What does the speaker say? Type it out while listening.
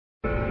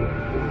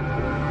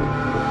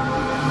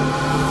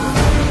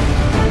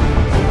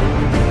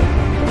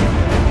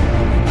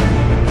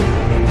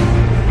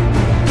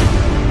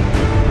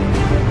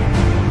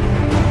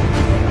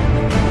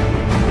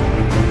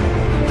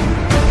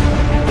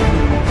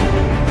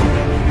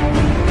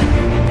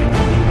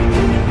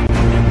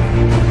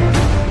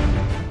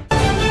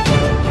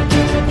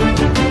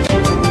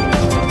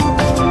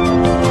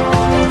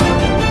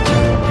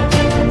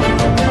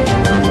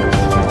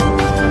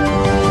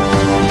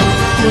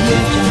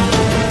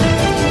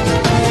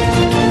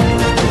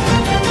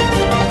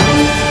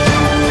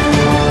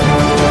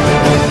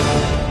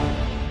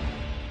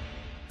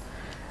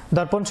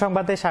দর্পণ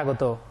সংবাদে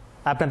স্বাগত।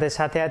 আপনাদের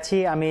সাথে আছি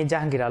আমি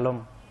জাহাঙ্গীর আলম।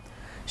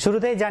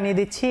 শুরুতেই জানিয়ে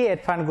দিচ্ছি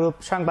এডফান গ্রুপ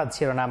সংবাদ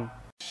শিরোনাম।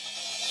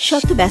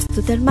 শত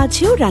ব্যস্ততার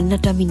মাঝেও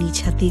রান্নাটা আমি নিজ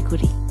হাতেই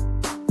করি,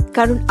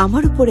 কারণ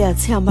আমার উপরে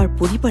আছে আমার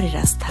পরিবারের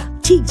আস্থা।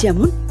 ঠিক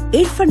যেমন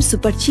এরফান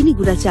সুপার চিনি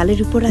গুঁড়া চালের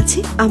উপর আছে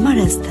আমার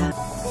আস্থা।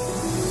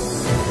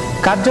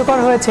 কার্যকর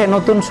হয়েছে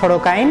নতুন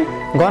সড়ক আইন,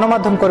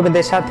 গণমাধ্যম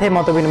কর্মীদের সাথে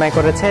মতবিনিময়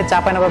করেছে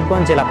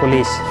চাঁপাইনবাবগঞ্জ জেলা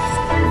পুলিশ।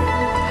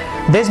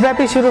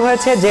 দেশব্যাপী শুরু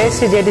হয়েছে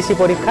জেএসসি জেডিসি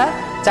পরীক্ষা,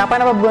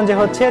 চাঁপাইনবাবগঞ্জে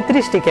হচ্ছে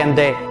 30টি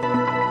কেন্দ্রে।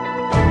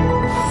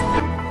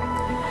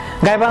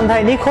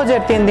 গাইবান্ধায়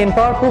নিখোঁজের 3 দিন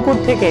পর পুকুর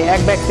থেকে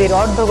এক ব্যক্তির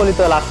অর্ধগলিত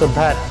লাশ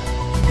উদ্ধার।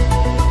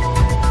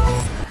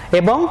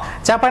 এবং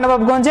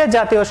চাঁপাইনবাবগঞ্জে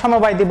জাতীয়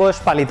সমবায় দিবস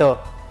পালিত।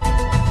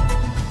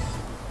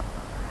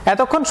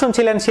 এতক্ষণ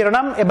শুনছিলেন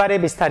শিরোনাম, এবারে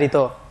বিস্তারিত।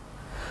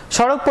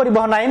 সড়ক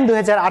পরিবহন আইন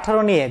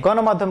 2018 নিয়ে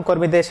গণমাধ্যম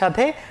কর্মীদের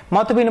সাথে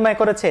মতবিনিময়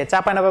করেছে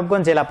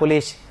চাঁপাইনবাবগঞ্জ জেলা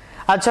পুলিশ।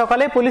 আজ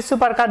সকালে পুলিশ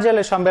সুপার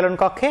কার্যালয়ের সম্মেলন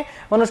কক্ষে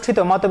অনুষ্ঠিত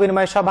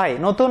মতবিনিময় সভায়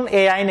নতুন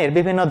এই আইনের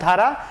বিভিন্ন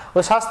ধারা ও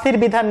শাস্তির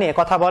বিধান নিয়ে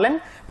কথা বলেন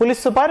পুলিশ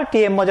সুপার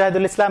টিএম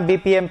মোজাহিদুল ইসলাম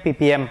বিপিএম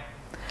পিপিএম।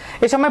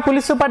 এ সময়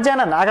পুলিশ সুপার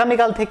জানান,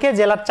 আগামীকাল থেকে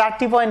জেলার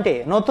 4টি পয়েন্টে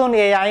নতুন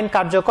এই আইন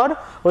কার্যকর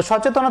ও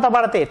সচেতনতা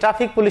বাড়াতে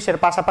ট্রাফিক পুলিশের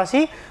পাশাপাশি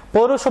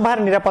পৌরসভার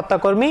নিরাপত্তা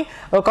কর্মী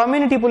ও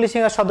কমিউনিটি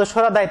পুলিশিং এর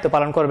সদস্যরা দায়িত্ব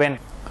পালন করবেন।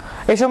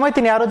 এ সময়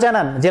তিনি আরো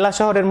জানান, জেলা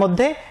শহরের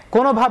মধ্যে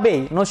কোনোভাবেই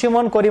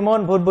নসিমন, করিমন,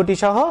 ভুটভুটি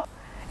সহ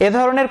এ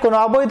ধরনের কোনো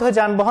অবৈধ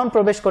যানবাহন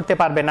প্রবেশ করতে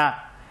পারবে না।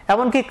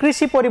 এমনকি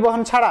কৃষি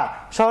পরিবহন ছাড়া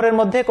শহরের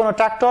মধ্যে কোনো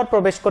ট্রাক্টর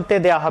প্রবেশ করতে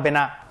দেওয়া হবে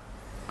না।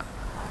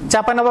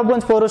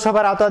 চাঁপাইনবাবগঞ্জ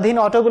পৌরসভার আওতাধীন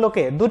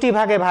অটোগুলোকে 2টি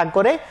ভাগে ভাগ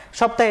করে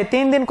সপ্তাহে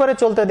 3 দিন করে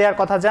চলতে দেওয়ার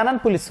কথা জানান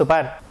পুলিশ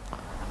সুপার।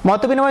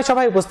 মতবিনিময়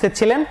সভায় উপস্থিত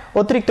ছিলেন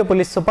অতিরিক্ত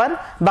police super,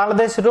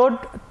 Bangladesh road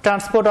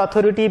transport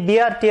authority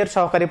BRT এর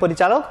সহকারী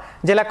পরিচালক,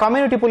 জেলা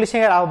কমিউনিটি পুলিশিং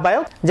এর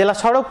আহ্বায়ক, জেলা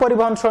সড়ক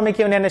পরিবহন শ্রমিক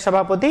ইউনিয়নের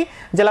সভাপতি,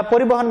 জেলা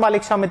পরিবহন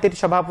মালিক সমিতির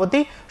সভাপতি,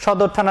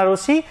 সদর থানার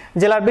ওসি,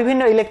 জেলার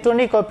বিভিন্ন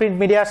ইলেকট্রনিক ও প্রিন্ট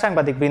মিডিয়ার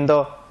সাংবাদিকবৃন্দ।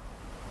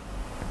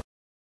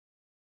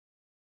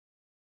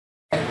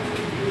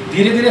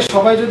 ধীরে ধীরে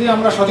সবাই যদি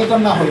আমরা সচেতন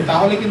না হই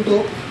তাহলে কিন্তু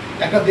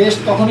একটা দেশ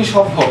তখনই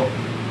সভ্য,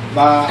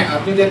 বা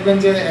আপনি দেখবেন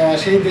যে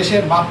সেই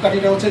দেশের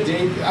মাপকাঠিটা হচ্ছে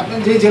যেই আপনি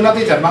যেই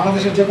জেলাতেই যান,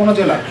 বাংলাদেশের যে কোনো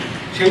জেলায়,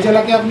 সেই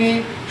জেলাকে আপনি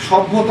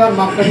সভ্যতার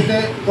মাপকাঠিতে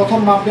প্রথম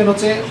মাপবেন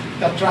হচ্ছে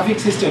তার ট্রাফিক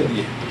সিস্টেম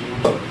দিয়ে।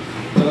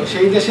 তো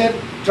সেই দেশের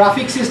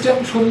ট্রাফিক সিস্টেম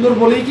সুন্দর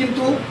বলেই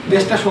কিন্তু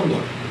দেশটা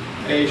সুন্দর।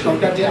 এই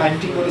সরকার যে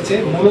আইনটি করেছে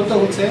মূলত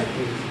হচ্ছে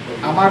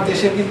আমার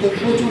দেশের কিন্তু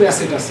প্রচুর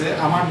অ্যাসেট আছে,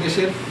 আমার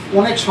দেশের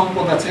অনেক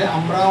সম্পদ আছে,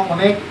 আমরা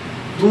অনেক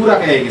দূর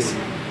আগে গেছি।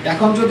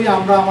 এখন যদি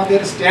আমরা আমাদের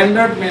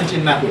স্ট্যান্ডার্ড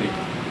মেনটেন না করি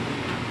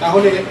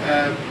তাহলে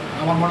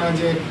আমার মনে হয়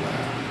যে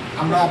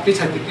আমরা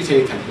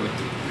পিছিয়ে থাকবো।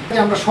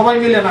 আমরা সবাই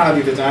মিলে নাড়া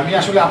দিতে চাই। আমি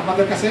আসলে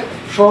আপনাদের কাছে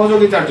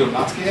সহযোগিতার জন্য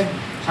আজকে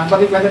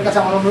সাংবাদিক ভাইদের কাছে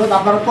আমার অনুরোধ,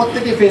 আপনারা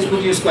প্রত্যেকেই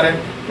ফেসবুক ইউজ করেন,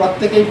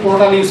 প্রত্যেকেই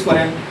পোর্টাল ইউজ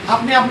করেন।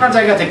 আপনি আপনার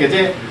জায়গা থেকে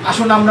যে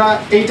আসুন আমরা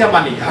এইটা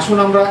মানি, আসুন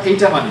আমরা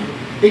এইটা মানি,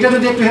 এইটা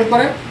যদি একটু হেল্প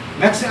করেন,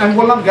 আমি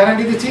বললাম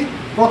গ্যারান্টি দিচ্ছি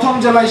প্রথম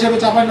জেলা হিসেবে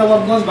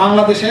চাঁপাইনবাবগঞ্জ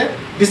বাংলাদেশে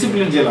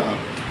ডিসিপ্লিন জেলা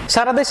হবে।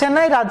 সারা দেশের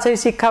নয়, রাজশাহী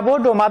শিক্ষা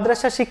বোর্ড ও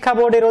মাদ্রাসা শিক্ষা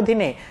বোর্ডের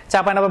অধীনে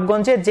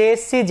চাঁপাইনবাবগঞ্জে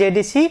জেএসসি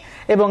জেডিসি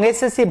এবং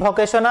এসএসসি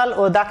ভোকেশনাল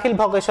ও দাখিল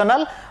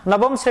ভোকেশনাল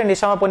নবম শ্রেণীর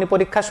সমাপনী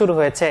পরীক্ষা শুরু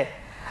হয়েছে।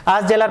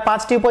 আজ জেলার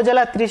 5টি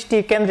উপজেলার 30টি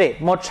কেন্দ্রে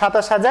মোট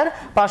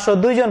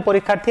 27,502 জন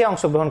পরীক্ষার্থী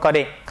অংশগ্রহণ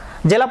করে।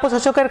 জেলা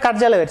প্রশাসকের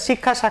কার্যালয়ের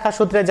শিক্ষা শাখা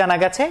সূত্রে জানা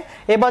গেছে,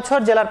 এবছর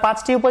জেলার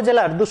 5টি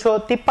উপজেলার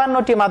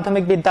 253টি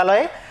মাধ্যমিক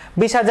বিদ্যালয়ে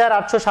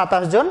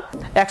 20,827 জন,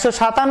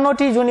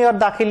 157টি জুনিয়র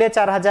দাখিলে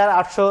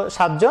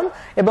 4,807 জন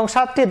এবং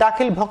 7টি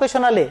দাখিল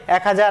ভোকেশনালে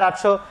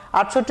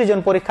 1,868 জন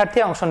পরীক্ষার্থী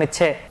অংশ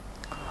নিচ্ছে।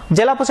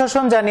 জেলা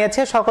প্রশাসন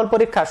জানিয়েছে, সকল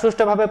পরীক্ষা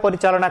সুষ্ঠুভাবে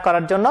পরিচালনা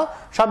করার জন্য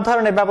সব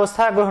ধরনের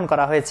ব্যবস্থা গ্রহণ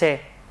করা হয়েছে।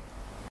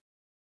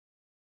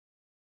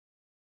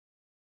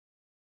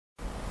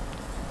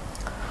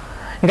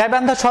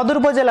 গাইবান্ধা সদর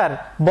উপজেলার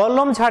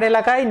বল্লমঝাড়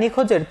এলাকায়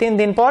নিখোঁজের 3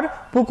 দিন পর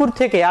পুকুর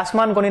থেকে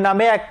আসমানগনি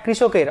নামে এক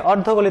কৃষকের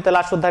অর্ধগলিত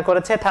লাশ উদ্ধার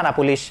করেছে থানা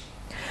পুলিশ।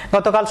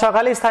 গতকাল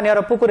সকালে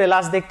স্থানীয়রা পুকুরে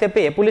লাশ দেখতে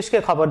পেয়ে পুলিশকে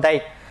খবর দেয়।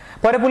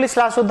 পরে পুলিশ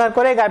লাশ উদ্ধার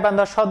করে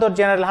গাইবান্ধা সদর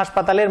জেনারেল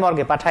হাসপাতালের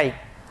মর্গে পাঠায়।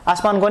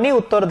 আসমানগনি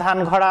উত্তর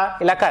ধানঘড়া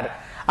এলাকার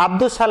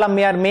আব্দুল সালাম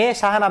মিয়ার মেয়ে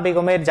শাহানা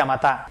বেগমের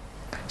জামাতা।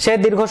 সে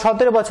দীর্ঘ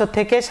 17 বছর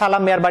থেকে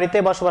সালাম মিয়ার বাড়িতে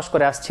বসবাস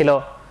করে আসছিল।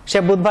 সে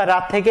বুধবার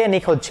রাত থেকে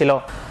নিখোঁজ ছিল।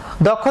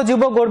 দক্ষ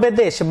যুব গড়বে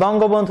দেশ,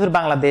 বঙ্গবন্ধুর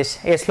বাংলাদেশ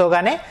এই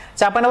স্লোগানে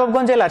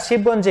চাঁপাইনবাবগঞ্জ জেলার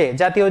শিবগঞ্জে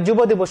জাতীয় যুব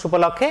দিবস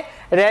উপলক্ষে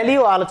র্যালি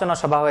ও আলোচনা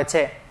সভা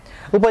হয়েছে।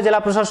 উপজেলা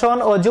প্রশাসন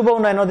ও যুব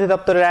উন্নয়ন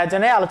অধিদপ্তরের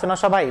আয়োজনে আলোচনা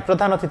সভায়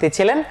প্রধান অতিথি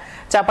ছিলেন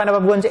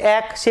চাঁপাইনবাবগঞ্জ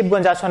 1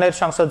 শিবগঞ্জ আসনের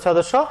সংসদ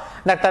সদস্য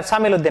ডাক্তার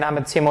সামিল উদ্দিন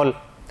আহমেদ শিমুল।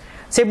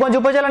 শিবগঞ্জ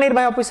উপজেলা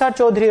নির্বাহী অফিসার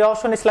চৌধুরী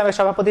রওশন ইসলামের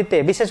সভাপতিত্বে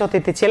বিশেষ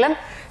অতিথি ছিলেন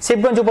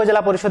শিবগঞ্জ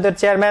উপজেলা পরিষদের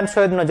চেয়ারম্যান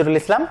সৈয়দ নজরুল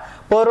ইসলাম,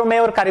 পৌর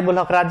মেয়র কারিবুল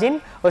হক রাজিন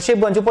ও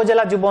শিবগঞ্জ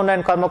উপজেলা যুব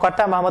উন্নয়ন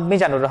কর্মকর্তা মোহাম্মদ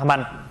মিজানুর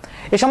রহমান।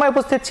 এ সময়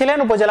উপস্থিত ছিলেন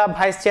উপজেলা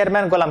ভাইস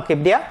চেয়ারম্যান গোলাম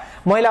কিবরিয়া,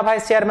 মহিলা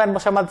ভাইস চেয়ারম্যান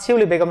মোসাম্মদ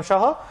শিউলি বেগম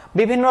সহ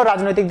বিভিন্ন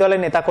রাজনৈতিক দলের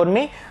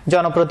নেতাকর্মী,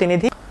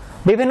 জনপ্রতিনিধি,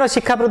 বিভিন্ন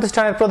শিক্ষা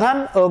প্রতিষ্ঠানের প্রধান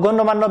ও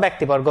গণ্যমান্য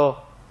ব্যক্তিবর্গ।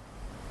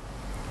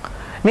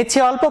 নিচ্ছে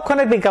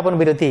অল্পক্ষণের বিজ্ঞাপন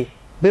বিরতি,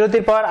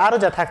 বিরতির পর আরো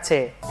যা থাকছে।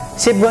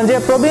 শিবগঞ্জে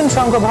প্রবীণ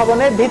সংঘ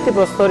ভবনের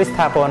ভিত্তিপ্রস্তর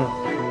স্থাপন।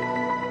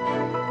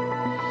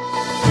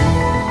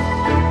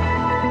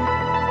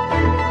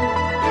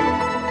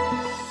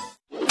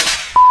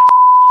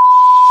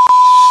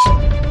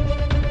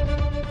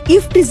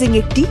 ইফটিজিং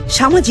একটি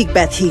সামাজিক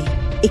ব্যাধি,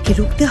 একে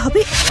রুখতে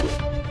হবে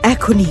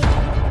এখনই।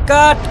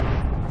 কাট।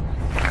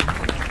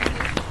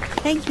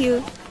 Thank you.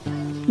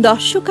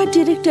 দর্শক আর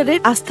ডিরেক্টরের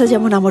আস্থা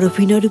যেমন আমার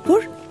অভিনয়ের উপর,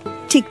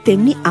 ঠিক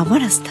তেমনি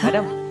আমার আস্থা।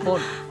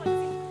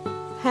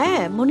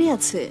 হ্যাঁ মনে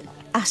আছে,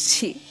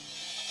 আসছি।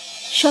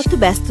 শত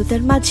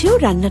ব্যস্ততার মাঝেও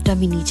রান্নাটা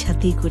আমি নিজ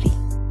হাতেই করি,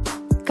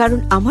 কারণ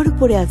আমার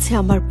উপরে আছে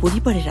আমার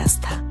পরিবারের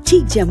আস্থা।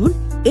 ঠিক যেমন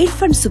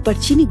ইরফান সুপার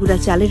চিনি গুঁড়া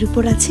চালের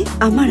উপর আছে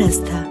আমার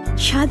আস্থা।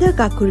 সাদা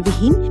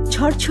কাকরবিহীন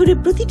ছড়ছড়ে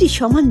প্রতিটি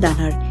সমান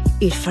দানার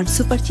ইরফান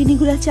সুপার চিনি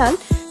গুঁড়া চাল,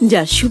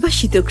 যার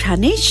সুবাসিত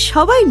ঘ্রাণে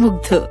সবাই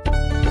মুগ্ধ।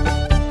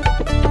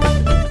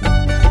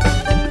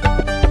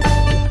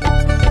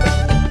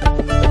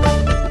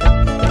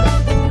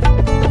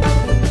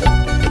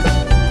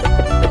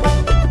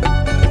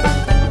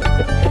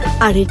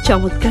 আর এর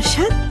চমৎকার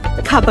স্বাদ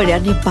খাবারে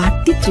আনে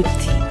বাড়তি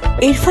তৃপ্তি।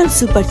 ইরফান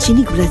সুপার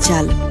চিনি গুঁড়া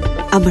চাল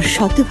আমার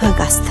শতভাগ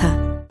আস্থা।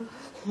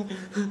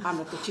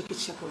 আমরা তো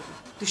চিকিৎসা করব,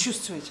 তুই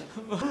সুস্থ হয়ে যাবে।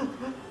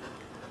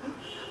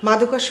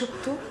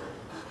 মাদকাসক্ত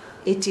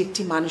এটি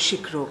একটি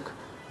মানসিক রোগ,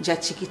 যা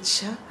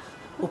চিকিৎসা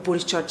ও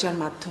পরিচর্যার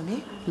মাধ্যমে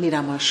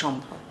নিরাময়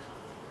সম্ভব।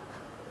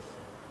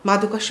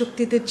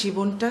 মাদকাসক্তিদের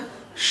জীবনটা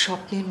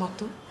স্বপ্নের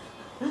মতো,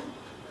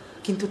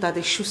 কিন্তু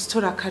তাদের সুস্থ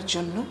রাখার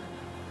জন্য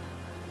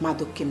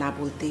মাদককে না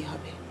বলতেই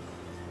হবে।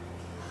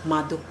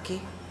 মাদককে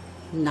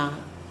না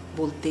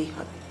বলতেই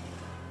হবে।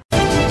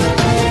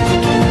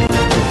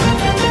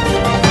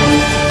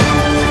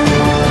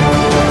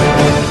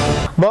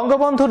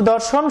 বঙ্গবন্ধুর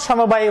দর্শন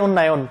সমবায়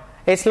উন্নয়ন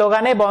এই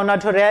স্লোগানে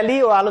বর্ণাঢ্য র্যালি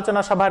ও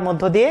আলোচনা সভার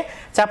মধ্য দিয়ে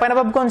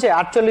চাঁপাইনবাবগঞ্জে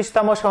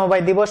 ৪৮তম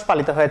সমবায় দিবস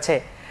পালিত হয়েছে।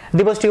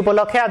 দিবসটি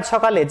উপলক্ষে আজ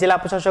সকালে জেলা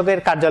প্রশাসকের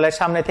কার্যালয়ের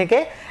সামনে থেকে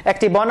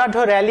একটি বর্ণাঢ্য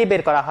র্যালি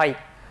বের করা হয়।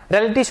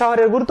 র্যালিটি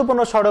শহরের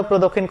গুরুত্বপূর্ণ সড়ক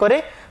প্রদক্ষিণ করে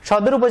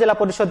সদর উপজেলা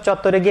পরিষদ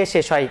চত্বরে গিয়ে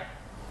শেষ হয়।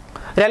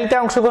 র্যালিতে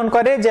অংশগ্রহণ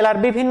করে জেলার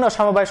বিভিন্ন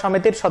সমবায়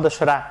সমিতির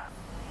সদস্যরা।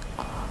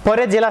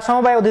 পরে জেলা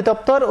সমবায়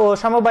অধিদপ্তর ও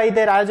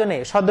সমবায়ীদের আয়োজনে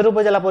সদর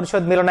উপজেলা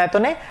পরিষদ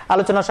মিলনায়তনে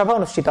আলোচনা সভা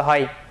অনুষ্ঠিত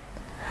হয়।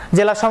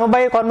 জেলা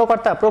সমবায়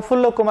কর্মকর্তা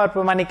প্রফুল্ল কুমার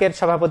প্রমাণিকের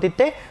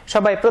সভাপতিত্বে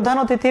সভায় প্রধান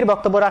অতিথির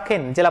বক্তব্য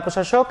রাখেন জেলা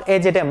প্রশাসক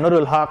এজেডএম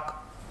নুরুল হক।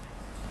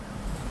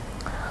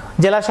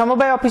 জেলা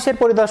সমবায় অফিসের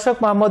পরিদর্শক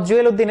মোহাম্মদ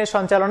জুয়েল উদ্দিনের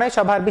সঞ্চালনায়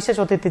সভার বিশেষ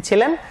অতিথি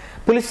ছিলেন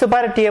পুলিশ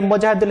সুপার টিএম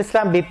মোজাহিদুল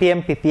ইসলাম বিপিএম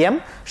পিপিএম,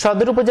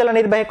 সদর উপজেলা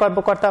নির্বাহী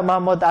কর্মকর্তা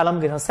মোহাম্মদ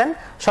আলমগীর হোসেন,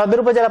 সদর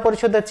উপজেলা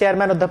পরিষদের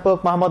চেয়ারম্যান অধ্যাপক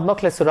মোহাম্মদ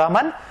মোখলেসুর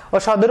রহমান ও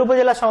সদর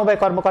উপজেলা সমবায়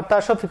কর্মকর্তা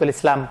শফিকুল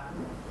ইসলাম।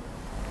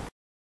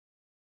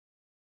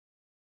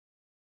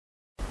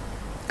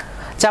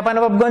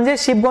 চাঁপাইনবাবগঞ্জে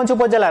শিবগঞ্জ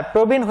উপজেলার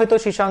প্রবীণ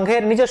হৈতৈষী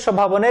সংঘের নিজস্ব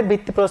ভবনের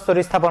ভিত্তিপ্রস্তর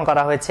স্থাপন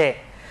করা হয়েছে।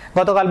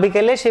 গতকাল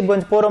বিকেলে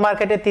শিবগঞ্জ পৌর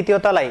মার্কেটের ৩য়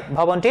তলায়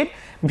ভবনটির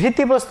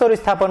ভিত্তিপ্রস্তর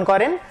স্থাপন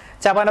করেন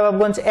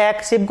চাঁপাইনবাবগঞ্জ ১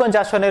 শিবগঞ্জ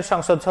আসনের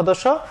সংসদ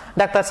সদস্য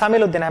ডাক্তার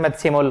সামিল উদ্দিন আহমেদ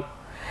শিমুল।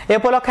 এ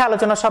উপলক্ষে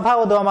আলোচনা সভা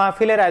ও দোয়া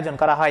মাহফিলের আয়োজন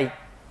করা হয়।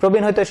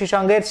 প্রবীণ হৈতৈষী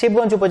সংঘের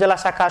শিবগঞ্জ উপজেলা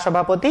শাখা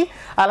সভাপতি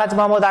আলহাজ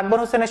মোহাম্মদ আকবর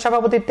হোসেনের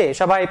সভাপতিত্বে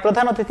সভায়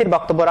প্রধান অতিথির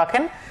বক্তব্য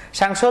রাখেন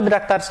সাংসদ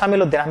ডাক্তার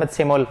সামিল উদ্দিন আহমেদ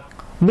শিমুল।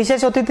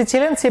 বিশেষ অতিথি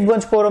ছিলেন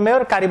শিবগঞ্জ পৌর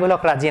মেয়র কারিবুল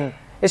হক রাজিন।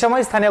 এ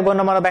সময় স্থানীয়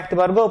গণ্যমান্য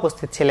ব্যক্তিবর্গ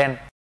উপস্থিত ছিলেন।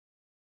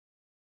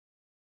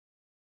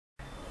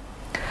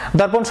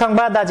 দর্পণ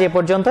সংবাদ আজ এ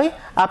পর্যন্তই।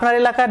 আপনার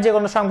এলাকার যে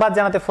কোনো সংবাদ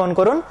জানাতে ফোন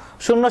করুন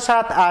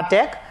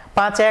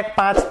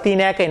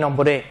 0781515331 এই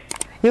নম্বরে।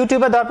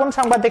 ইউটিউবে দর্পণ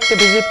সংবাদ দেখতে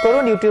ভিজিট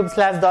করুন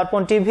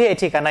youtube/darpon TV এই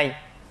ঠিকানায়।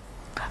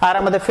 আর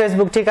আমাদের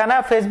ফেসবুক ঠিকানা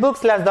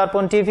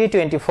facebook/darpon TV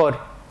 24।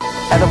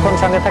 এতক্ষণ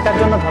সঙ্গে থাকার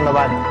জন্য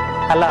ধন্যবাদ।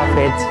 আল্লাহ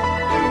হাফেজ।